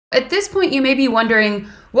At this point, you may be wondering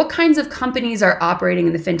what kinds of companies are operating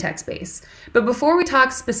in the fintech space. But before we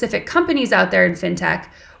talk specific companies out there in fintech,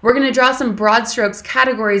 we're going to draw some broad strokes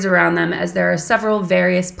categories around them, as there are several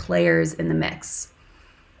various players in the mix.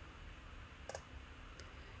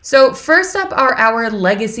 So first up are our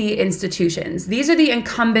legacy institutions. These are the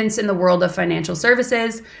incumbents in the world of financial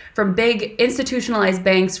services, from big institutionalized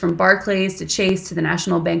banks from Barclays to Chase to the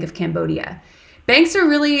National Bank of Cambodia. Banks are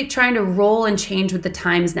really trying to roll and change with the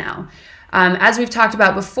times now. As we've talked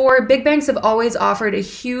about before, big banks have always offered a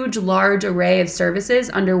huge, large array of services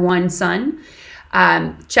under one sun: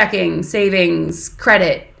 checking, savings,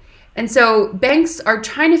 credit. And so banks are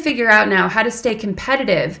trying to figure out now how to stay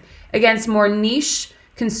competitive against more niche,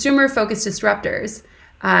 consumer-focused disruptors.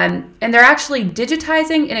 And they're actually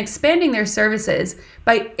digitizing and expanding their services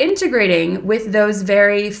by integrating with those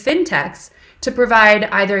very fintechs to provide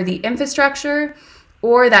either the infrastructure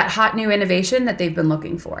or that hot new innovation that they've been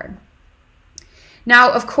looking for.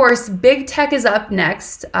 Now, of course, big tech is up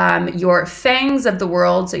next. Your FANGs of the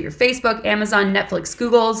world, so your Facebook, Amazon, Netflix,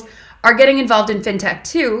 Googles, are getting involved in fintech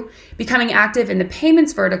too, becoming active in the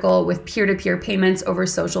payments vertical with peer-to-peer payments over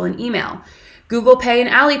social and email. Google Pay and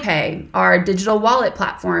Alipay are digital wallet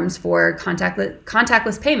platforms for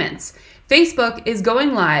contactless payments. Facebook is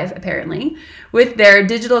going live, apparently, with their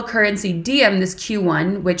digital currency Diem this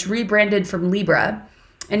Q1, which rebranded from Libra,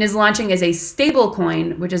 and is launching as a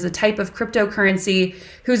stablecoin, which is a type of cryptocurrency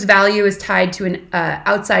whose value is tied to an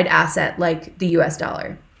outside asset like the US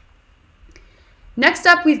dollar. Next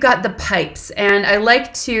up, we've got the pipes, and I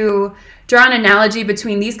like to draw an analogy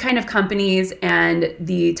between these kind of companies and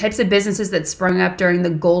the types of businesses that sprung up during the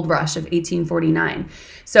gold rush of 1849.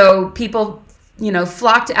 So people,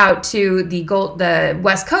 flocked out to the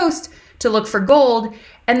West Coast to look for gold.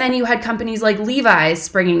 And then you had companies like Levi's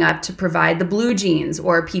springing up to provide the blue jeans,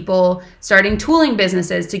 or people starting tooling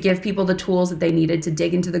businesses to give people the tools that they needed to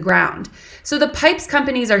dig into the ground. So the pipes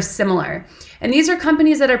companies are similar. And these are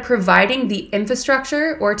companies that are providing the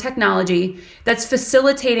infrastructure or technology that's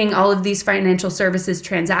facilitating all of these financial services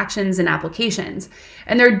transactions and applications.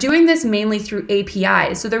 And they're doing this mainly through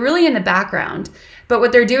APIs. So they're really in the background. But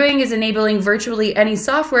what they're doing is enabling virtually any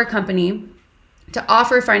software company to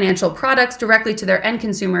offer financial products directly to their end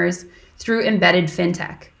consumers through embedded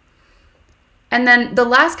fintech. And then the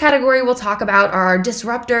last category we'll talk about are our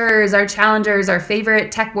disruptors, our challengers, our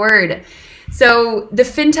favorite tech word. So the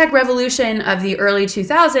fintech revolution of the early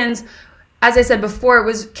 2000s, as I said before,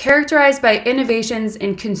 was characterized by innovations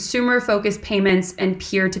in consumer-focused payments and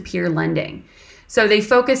peer-to-peer lending. So they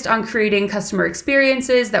focused on creating customer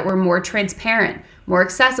experiences that were more transparent, more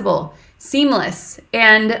accessible, seamless,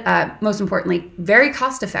 and most importantly, very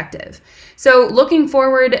cost-effective. So looking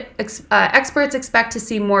forward, experts expect to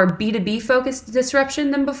see more B2B focused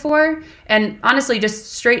disruption than before, and honestly,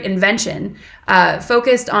 just straight invention,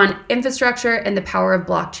 focused on infrastructure and the power of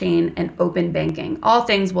blockchain and open banking. All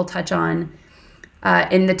things we'll touch on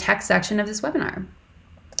in the tech section of this webinar.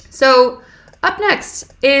 So up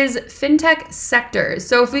next is Fintech Sectors.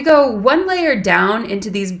 So if we go one layer down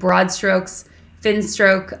into these broad strokes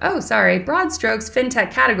Fintech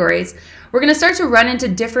categories, we're going to start to run into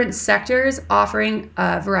different sectors offering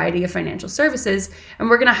a variety of financial services, and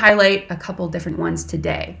we're going to highlight a couple different ones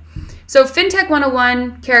today. So Fintech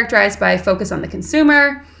 101, characterized by focus on the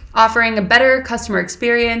consumer, offering a better customer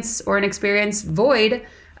experience or an experience void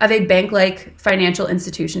of a bank-like financial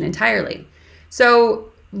institution entirely. So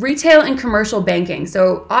retail and commercial banking,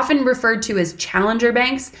 so often referred to as challenger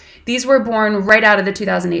banks, these were born right out of the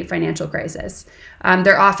 2008 financial crisis.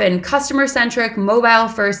 They're often customer-centric,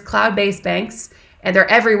 mobile-first, cloud-based banks, and they're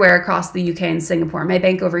everywhere across the UK and Singapore. My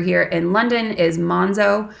bank over here in London is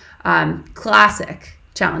Monzo, classic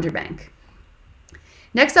challenger bank.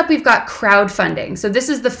 Next up, we've got crowdfunding. So this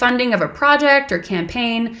is the funding of a project or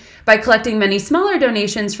campaign by collecting many smaller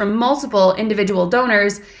donations from multiple individual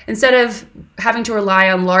donors instead of having to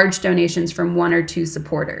rely on large donations from one or two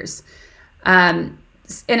supporters.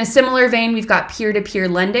 In a similar vein, we've got peer-to-peer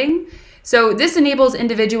lending. So this enables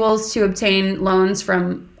individuals to obtain loans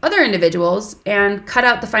from other individuals and cut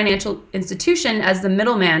out the financial institution as the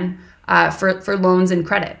middleman for loans and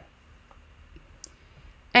credit.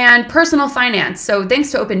 And personal finance. So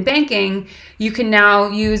thanks to open banking, you can now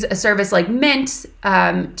use a service like Mint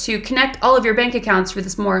to connect all of your bank accounts for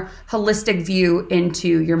this more holistic view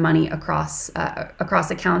into your money across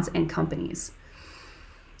accounts and companies.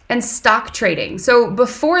 And stock trading. So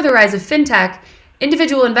before the rise of fintech,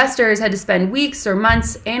 individual investors had to spend weeks or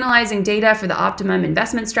months analyzing data for the optimum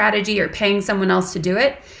investment strategy or paying someone else to do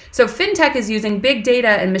it. So fintech is using big data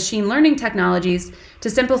and machine learning technologies to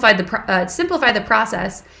simplify the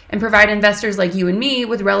process and provide investors like you and me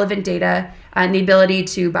with relevant data and the ability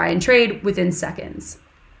to buy and trade within seconds.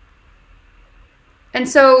 And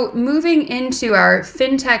so moving into our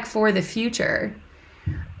fintech for the future,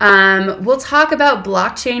 we'll talk about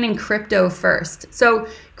blockchain and crypto first. So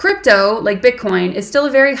crypto, like Bitcoin, is still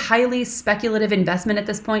a very highly speculative investment at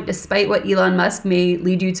this point, despite what Elon Musk may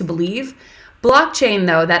lead you to believe. Blockchain,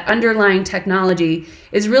 though, that underlying technology,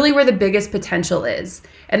 is really where the biggest potential is.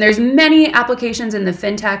 And there's many applications in the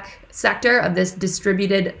fintech sector of this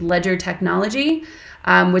distributed ledger technology,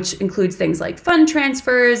 which includes things like fund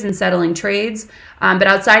transfers and settling trades. But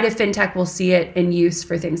outside of fintech, we'll see it in use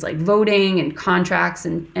for things like voting and contracts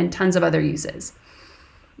and tons of other uses.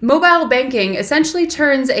 Mobile banking essentially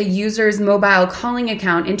turns a user's mobile calling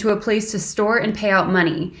account into a place to store and pay out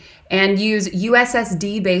money, and use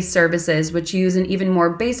USSD-based services, which use an even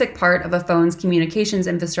more basic part of a phone's communications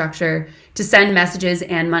infrastructure to send messages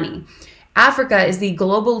and money. Africa is the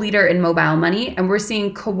global leader in mobile money, and we're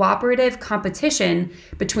seeing cooperative competition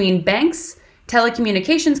between banks,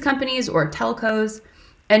 telecommunications companies or telcos,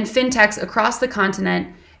 and fintechs across the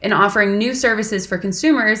continent in offering new services for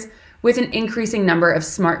consumers with an increasing number of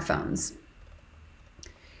smartphones.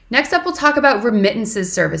 Next up, we'll talk about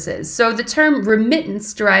remittances services. So the term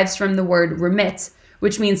remittance derives from the word remit,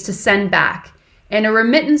 which means to send back. And a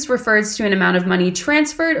remittance refers to an amount of money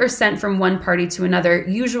transferred or sent from one party to another,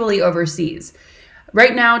 usually overseas.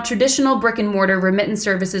 Right now, traditional brick and mortar remittance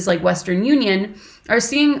services like Western Union are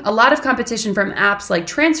seeing a lot of competition from apps like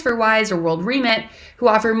TransferWise or WorldRemit, who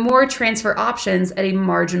offer more transfer options at a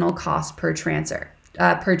marginal cost per transfer.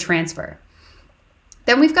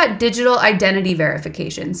 Then we've got digital identity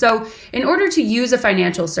verification. So in order to use a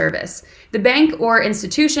financial service, the bank or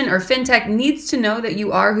institution or fintech needs to know that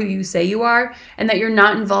you are who you say you are and that you're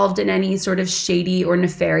not involved in any sort of shady or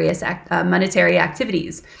nefarious monetary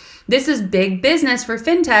activities. This is big business for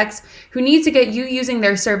fintechs who need to get you using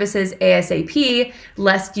their services ASAP,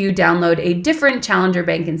 lest you download a different challenger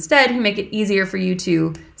bank instead, who make it easier for you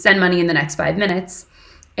to send money in the next 5 minutes.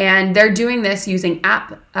 And they're doing this using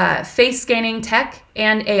face scanning tech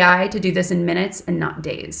and AI to do this in minutes and not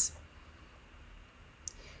days.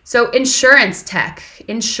 So insurance tech,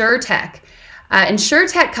 Insurtech.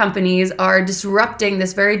 Insurtech companies are disrupting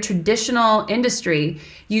this very traditional industry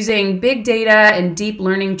using big data and deep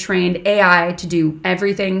learning trained AI to do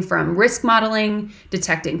everything from risk modeling,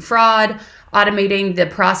 detecting fraud, automating the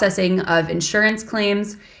processing of insurance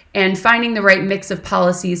claims, and finding the right mix of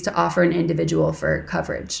policies to offer an individual for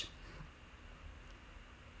coverage.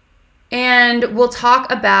 And we'll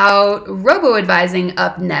talk about robo-advising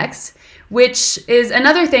up next, which is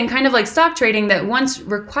another thing, kind of like stock trading, that once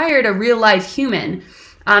required a real-life human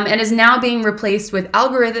and is now being replaced with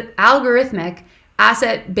algorithmic,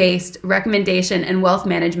 asset-based recommendation and wealth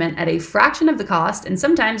management at a fraction of the cost and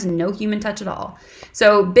sometimes no human touch at all.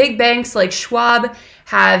 So big banks like Schwab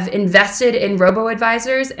have invested in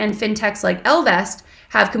robo-advisors, and fintechs like Ellevest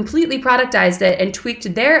have completely productized it and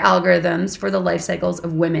tweaked their algorithms for the life cycles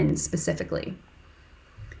of women specifically.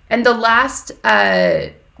 And the last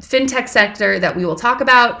fintech sector that we will talk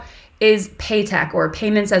about is Paytech, or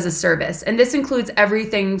payments as a service. And this includes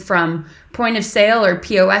everything from point of sale or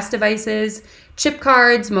POS devices, chip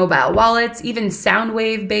cards, mobile wallets, even sound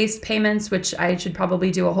wave based payments, which I should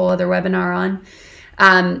probably do a whole other webinar on.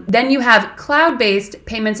 Then you have cloud-based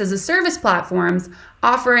payments as a service platforms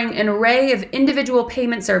offering an array of individual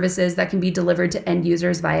payment services that can be delivered to end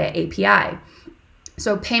users via API.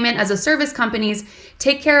 So payment as a service companies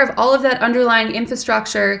take care of all of that underlying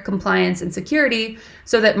infrastructure, compliance, and security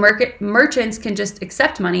so that merchants can just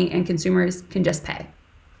accept money and consumers can just pay.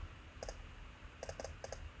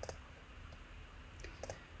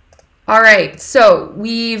 All right, so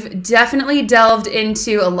we've definitely delved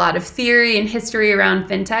into a lot of theory and history around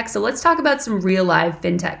fintech. So let's talk about some real live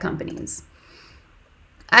fintech companies.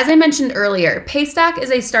 As I mentioned earlier, Paystack is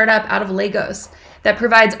a startup out of Lagos that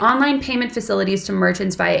provides online payment facilities to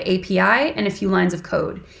merchants via API and a few lines of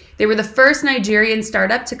code. They were the first Nigerian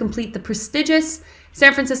startup to complete the prestigious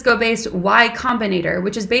San Francisco-based Y Combinator,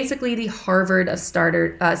 which is basically the Harvard of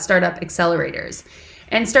startup accelerators.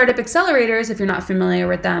 And startup accelerators, if you're not familiar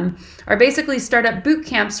with them, are basically startup boot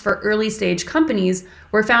camps for early stage companies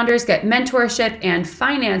where founders get mentorship and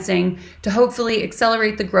financing to hopefully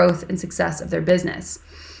accelerate the growth and success of their business.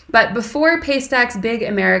 But before Paystack's big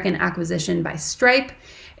American acquisition by Stripe,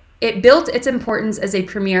 it built its importance as a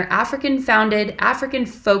premier African-founded,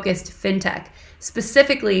 African-focused fintech.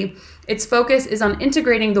 Specifically, Its focus is on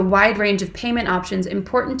integrating the wide range of payment options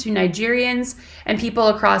important to Nigerians and people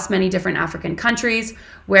across many different African countries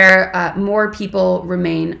where more people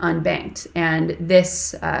remain unbanked. And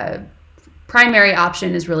this primary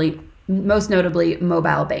option is really most notably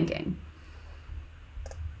mobile banking.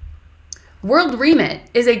 WorldRemit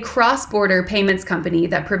is a cross-border payments company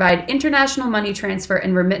that provide international money transfer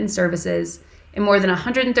and remittance services in more than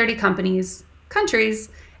 130 countries,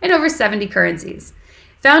 and over 70 currencies.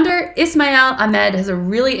 Founder Ismail Ahmed has a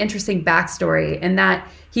really interesting backstory in that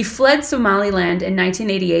he fled Somaliland in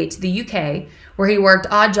 1988 to the UK, where he worked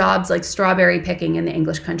odd jobs like strawberry picking in the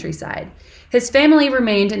English countryside. His family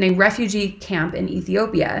remained in a refugee camp in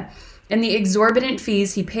Ethiopia, and the exorbitant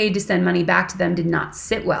fees he paid to send money back to them did not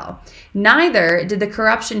sit well. Neither did the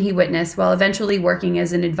corruption he witnessed while eventually working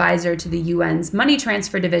as an advisor to the UN's money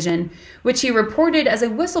transfer division, which he reported as a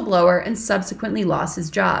whistleblower and subsequently lost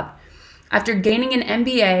his job. After gaining an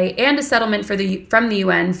MBA and a settlement from the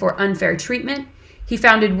UN for unfair treatment, he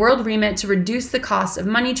founded WorldRemit to reduce the costs of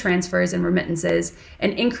money transfers and remittances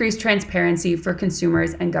and increase transparency for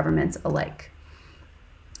consumers and governments alike.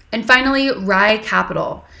 And finally, Rai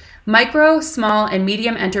Capital. Micro, small, and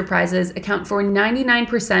medium enterprises account for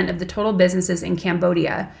 99% of the total businesses in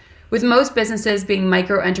Cambodia, with most businesses being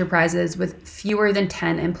micro enterprises with fewer than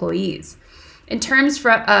 10 employees. In terms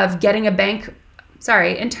of getting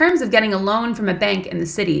a loan from a bank in the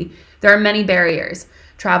city, there are many barriers.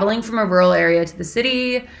 Traveling from a rural area to the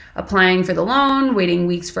city, applying for the loan, waiting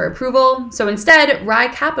weeks for approval. So instead, Rai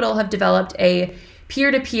Capital have developed a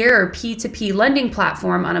peer-to-peer or P2P lending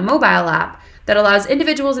platform on a mobile app that allows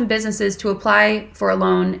individuals and businesses to apply for a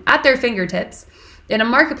loan at their fingertips in a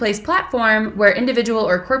marketplace platform where individual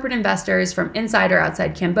or corporate investors from inside or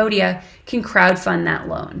outside Cambodia can crowdfund that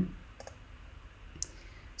loan.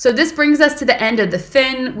 So this brings us to the end of the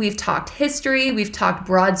fin. We've talked history, we've talked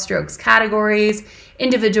broad strokes categories,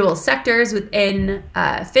 individual sectors within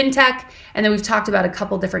fintech, and then we've talked about a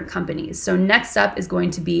couple different companies. So next up is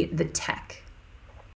going to be the tech.